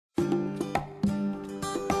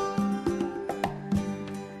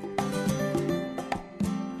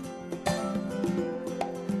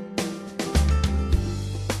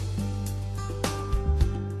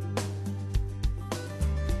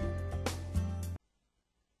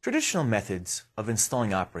Traditional methods of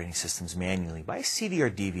installing operating systems manually by CD or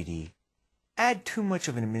DVD add too much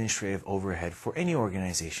of an administrative overhead for any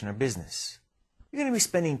organization or business. You're going to be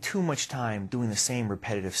spending too much time doing the same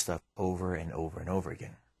repetitive stuff over and over and over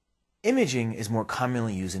again. Imaging is more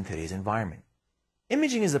commonly used in today's environment.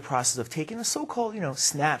 Imaging is the process of taking a so-called,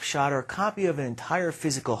 snapshot or copy of an entire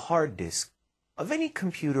physical hard disk of any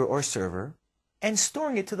computer or server and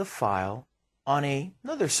storing it to the file on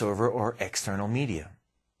another server or external media.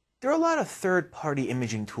 There are a lot of third-party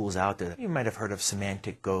imaging tools out there. You might have heard of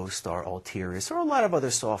Semantic Ghost or Altiris or a lot of other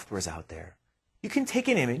softwares out there. You can take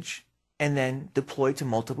an image and then deploy it to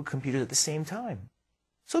multiple computers at the same time.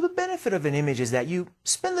 So the benefit of an image is that you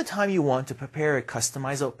spend the time you want to prepare a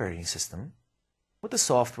customized operating system with the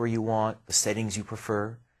software you want, the settings you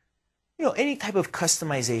prefer, any type of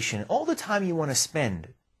customization. All the time you want to spend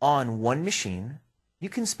on one machine, you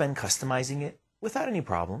can spend customizing it without any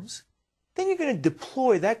problems. Then you're going to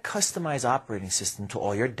deploy that customized operating system to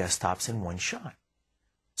all your desktops in one shot.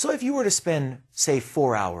 So if you were to spend, say,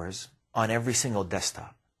 4 hours on every single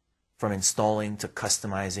desktop, from installing to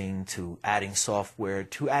customizing to adding software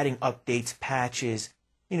to adding updates, patches,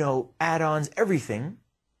 add-ons, everything,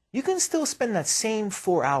 you can still spend that same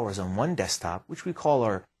 4 hours on one desktop, which we call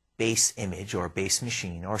our base image or base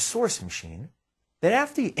machine or source machine. Then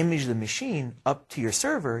after you image the machine up to your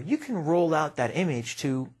server, you can roll out that image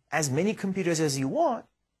to as many computers as you want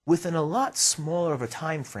within a lot smaller of a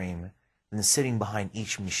time frame than sitting behind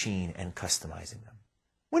each machine and customizing them.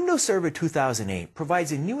 Windows Server 2008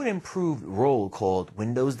 provides a new and improved role called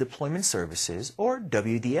Windows Deployment Services, or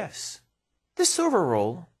WDS. This server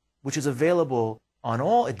role, which is available on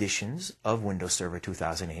all editions of Windows Server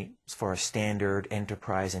 2008 for a standard,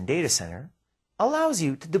 enterprise, and data center, allows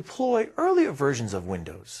you to deploy earlier versions of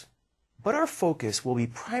Windows. But our focus will be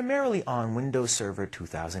primarily on Windows Server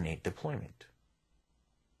 2008 deployment.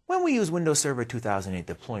 When we use Windows Server 2008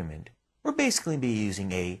 deployment, we're basically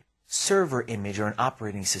using a server image or an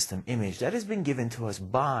operating system image that has been given to us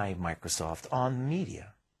by Microsoft on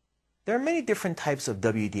media. There are many different types of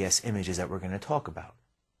WDS images that we're going to talk about.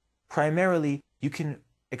 Primarily, you can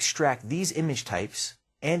extract these image types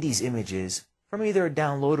and these images from either a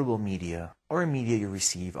downloadable media or a media you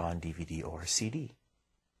receive on DVD or CD.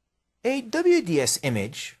 A WDS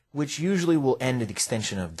image, which usually will end at the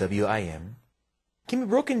extension of WIM, can be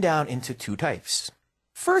broken down into two types.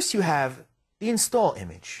 First, you have the install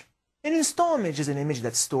image. An install image is an image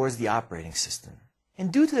that stores the operating system.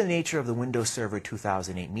 And due to the nature of the Windows Server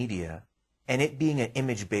 2008 media, and it being an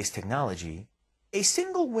image-based technology, a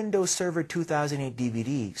single Windows Server 2008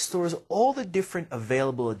 DVD stores all the different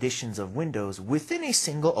available editions of Windows within a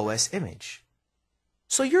single OS image.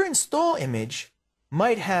 So your install image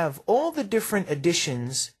might have all the different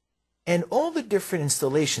editions and all the different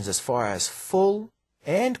installations as far as full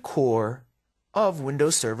and core of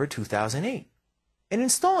Windows Server 2008. An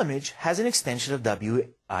install image has an extension of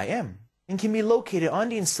WIM and can be located on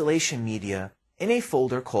the installation media in a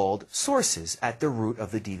folder called Sources at the root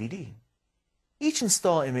of the DVD. Each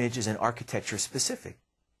install image is an architecture specific,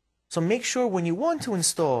 so make sure when you want to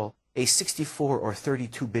install a 64 or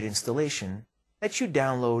 32-bit installation that you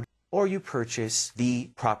download or you purchase the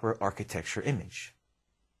proper architecture image.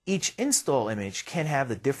 Each install image can have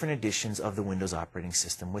the different editions of the Windows operating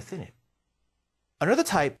system within it. Another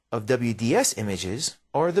type of WDS images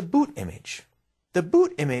are the boot image. The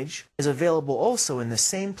boot image is available also in the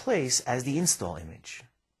same place as the install image.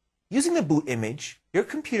 Using the boot image, your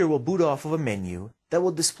computer will boot off of a menu that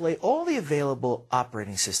will display all the available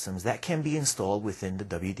operating systems that can be installed within the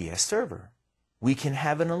WDS server. We can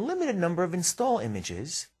have an unlimited number of install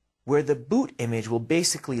images where the boot image will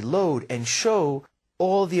basically load and show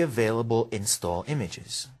all the available install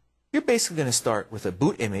images. You're basically going to start with a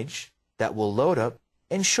boot image that will load up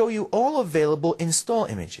and show you all available install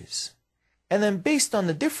images. And then based on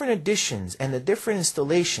the different editions and the different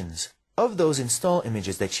installations of those install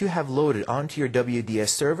images that you have loaded onto your WDS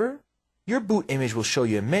server, your boot image will show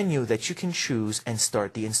you a menu that you can choose and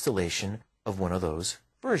start the installation of one of those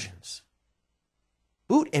versions.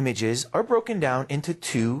 Boot images are broken down into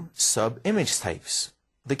two sub-image types,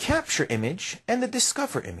 the capture image and the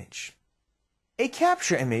discover image. A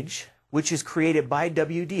capture image, which is created by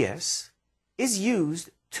WDS, is used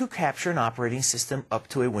to capture an operating system up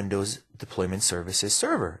to a Windows Deployment Services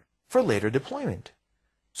server for later deployment.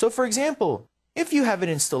 So for example, if you have an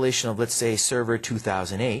installation of, let's say, Server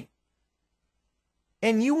 2008,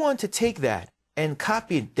 and you want to take that and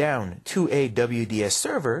copy it down to a WDS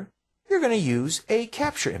server, you're going to use a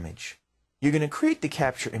capture image. You're going to create the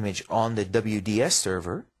capture image on the WDS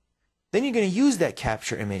server. Then you're going to use that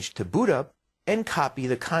capture image to boot up and copy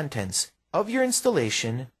the contents of your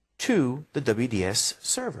installation to the WDS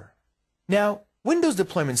server. Now, Windows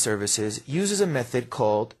Deployment Services uses a method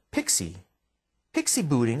called PXE. PXE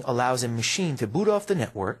booting allows a machine to boot off the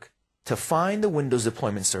network, to find the Windows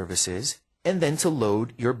Deployment Services, and then to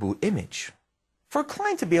load your boot image. For a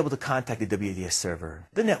client to be able to contact the WDS server,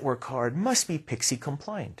 the network card must be PXE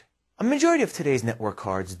compliant. A majority of today's network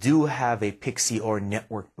cards do have a PXE or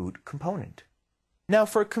network boot component. Now,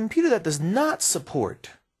 for a computer that does not support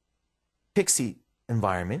PXE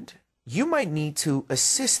environment, you might need to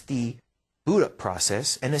assist the boot up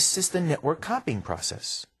process and assist the network copying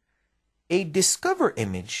process. A Discover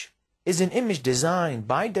image is an image designed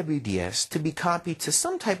by WDS to be copied to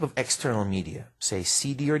some type of external media, say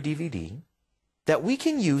CD or DVD, that we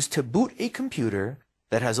can use to boot a computer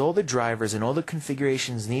that has all the drivers and all the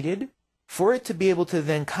configurations needed for it to be able to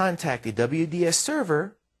then contact a WDS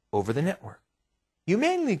server over the network. You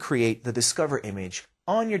manually create the Discover image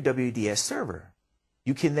on your WDS server.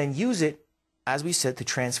 You can then use it, as we said, to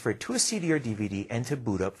transfer it to a CD or DVD and to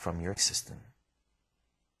boot up from your system.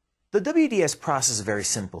 The WDS process is very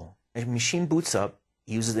simple. A machine boots up,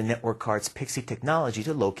 uses the network card's PXE technology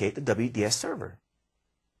to locate the WDS server.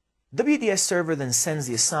 WDS server then sends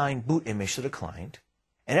the assigned boot image to the client,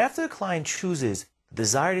 and after the client chooses the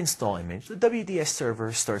desired install image, the WDS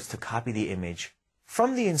server starts to copy the image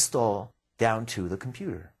from the install down to the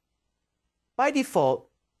computer. By default,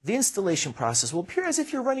 the installation process will appear as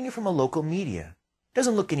if you're running it from a local media. It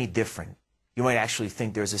doesn't look any different. You might actually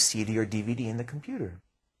think there's a CD or DVD in the computer.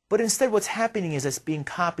 But instead what's happening is it's being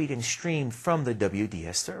copied and streamed from the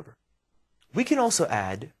WDS server. We can also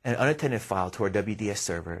add an unattended file to our WDS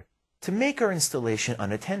server to make our installation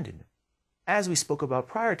unattended. As we spoke about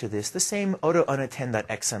prior to this, the same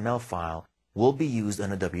autounattend.xml file will be used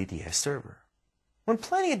on a WDS server. When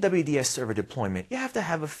planning a WDS server deployment, you have to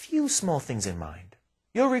have a few small things in mind.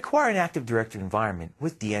 You'll require an Active Directory environment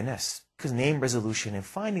with DNS, because name resolution and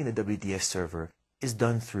finding the WDS server is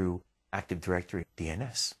done through Active Directory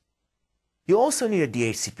DNS. You also need a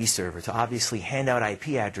DHCP server to obviously hand out IP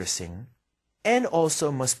addressing, and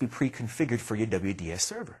also must be pre-configured for your WDS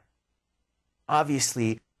server.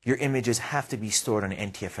 Obviously, your images have to be stored on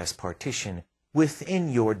an NTFS partition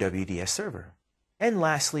within your WDS server. And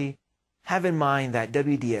lastly, have in mind that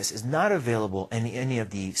WDS is not available in any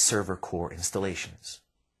of the server core installations.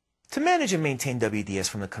 To manage and maintain WDS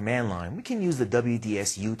from the command line, we can use the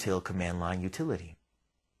WDS util command line utility.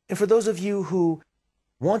 And for those of you who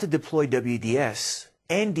want to deploy WDS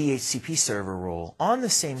and DHCP server role on the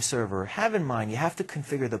same server, have in mind you have to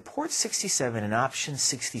configure the port 67 and option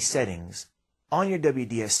 60 settings on your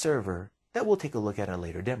WDS server that we'll take a look at in a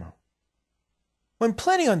later demo. When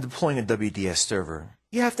planning on deploying a WDS server,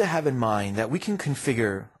 you have to have in mind that we can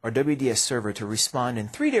configure our WDS server to respond in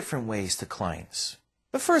 3 different ways to clients.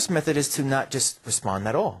 The first method is to not just respond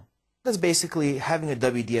at all. That's basically having a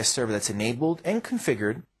WDS server that's enabled and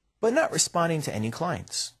configured, but not responding to any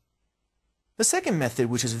clients. The second method,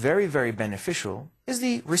 which is very, very beneficial, is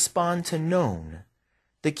the respond to known.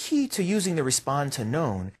 The key to using the respond to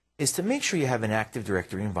known is to make sure you have an Active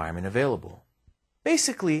Directory environment available.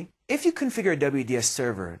 Basically, if you configure a WDS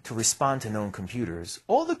server to respond to known computers,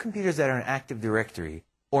 all the computers that are in Active Directory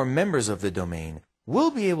or members of the domain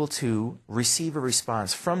will be able to receive a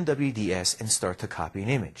response from WDS and start to copy an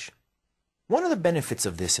image. One of the benefits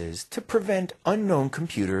of this is to prevent unknown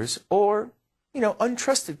computers or,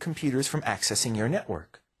 untrusted computers from accessing your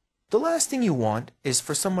network. The last thing you want is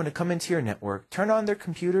for someone to come into your network, turn on their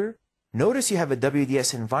computer, notice you have a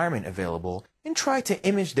WDS environment available, and try to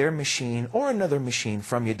image their machine or another machine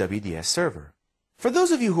from your WDS server. For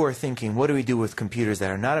those of you who are thinking, what do we do with computers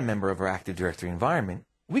that are not a member of our Active Directory environment,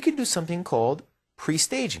 we can do something called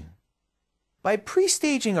pre-staging. By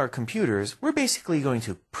pre-staging our computers, we're basically going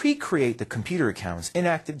to pre-create the computer accounts in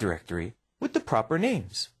Active Directory with the proper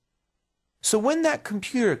names. So when that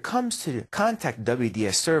computer comes to contact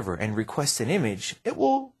WDS server and requests an image, it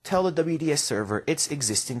will tell the WDS server its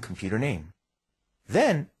existing computer name.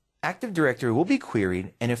 Then, Active Directory will be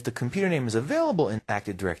queried, and if the computer name is available in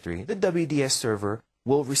Active Directory, the WDS server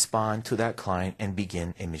will respond to that client and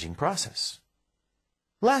begin imaging process.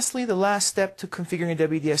 Lastly, the last step to configuring a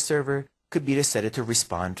WDS server could be to set it to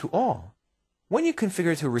respond to all. When you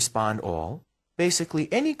configure it to respond all, basically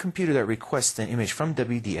any computer that requests an image from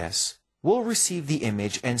WDS will receive the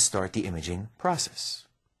image and start the imaging process.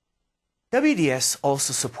 WDS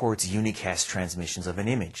also supports unicast transmissions of an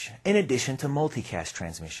image, in addition to multicast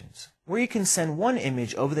transmissions, where you can send one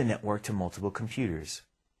image over the network to multiple computers,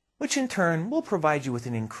 which in turn will provide you with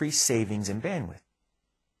an increased savings in bandwidth.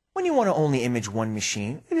 When you want to only image one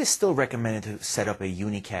machine, it is still recommended to set up a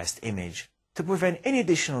unicast image to prevent any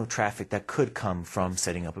additional traffic that could come from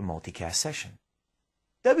setting up a multicast session.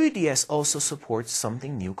 WDS also supports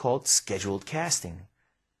something new called scheduled casting,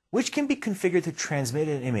 which can be configured to transmit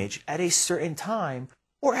an image at a certain time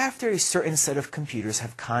or after a certain set of computers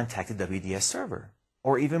have contacted WDS server,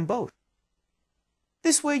 or even both.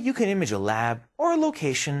 This way you can image a lab or a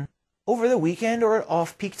location over the weekend or at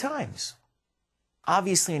off-peak times.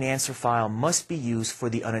 Obviously, an answer file must be used for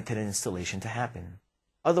the unattended installation to happen.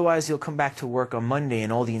 Otherwise, you'll come back to work on Monday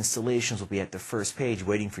and all the installations will be at the first page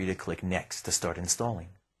waiting for you to click Next to start installing.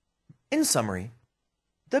 In summary,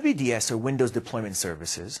 WDS, or Windows Deployment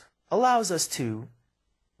Services, allows us to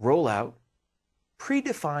roll out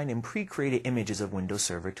predefined and pre-created images of Windows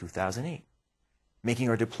Server 2008, making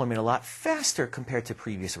our deployment a lot faster compared to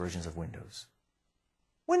previous versions of Windows.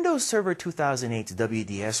 Windows Server 2008's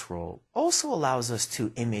WDS role also allows us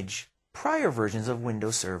to image prior versions of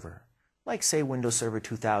Windows Server, like say Windows Server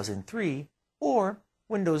 2003 or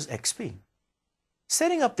Windows XP.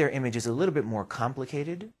 Setting up their image is a little bit more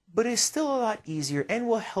complicated, but is still a lot easier and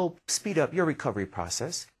will help speed up your recovery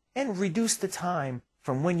process and reduce the time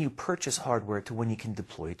from when you purchase hardware to when you can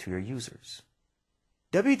deploy it to your users.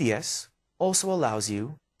 WDS also allows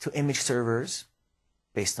you to image servers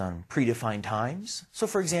based on predefined times. So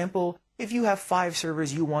for example, if you have 5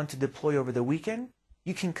 servers you want to deploy over the weekend,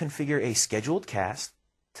 you can configure a scheduled cast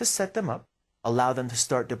to set them up, allow them to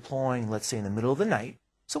start deploying, let's say in the middle of the night.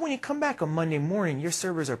 So when you come back on Monday morning, your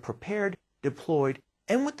servers are prepared, deployed,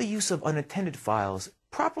 and with the use of unattended files,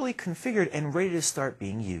 properly configured and ready to start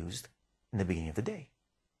being used in the beginning of the day.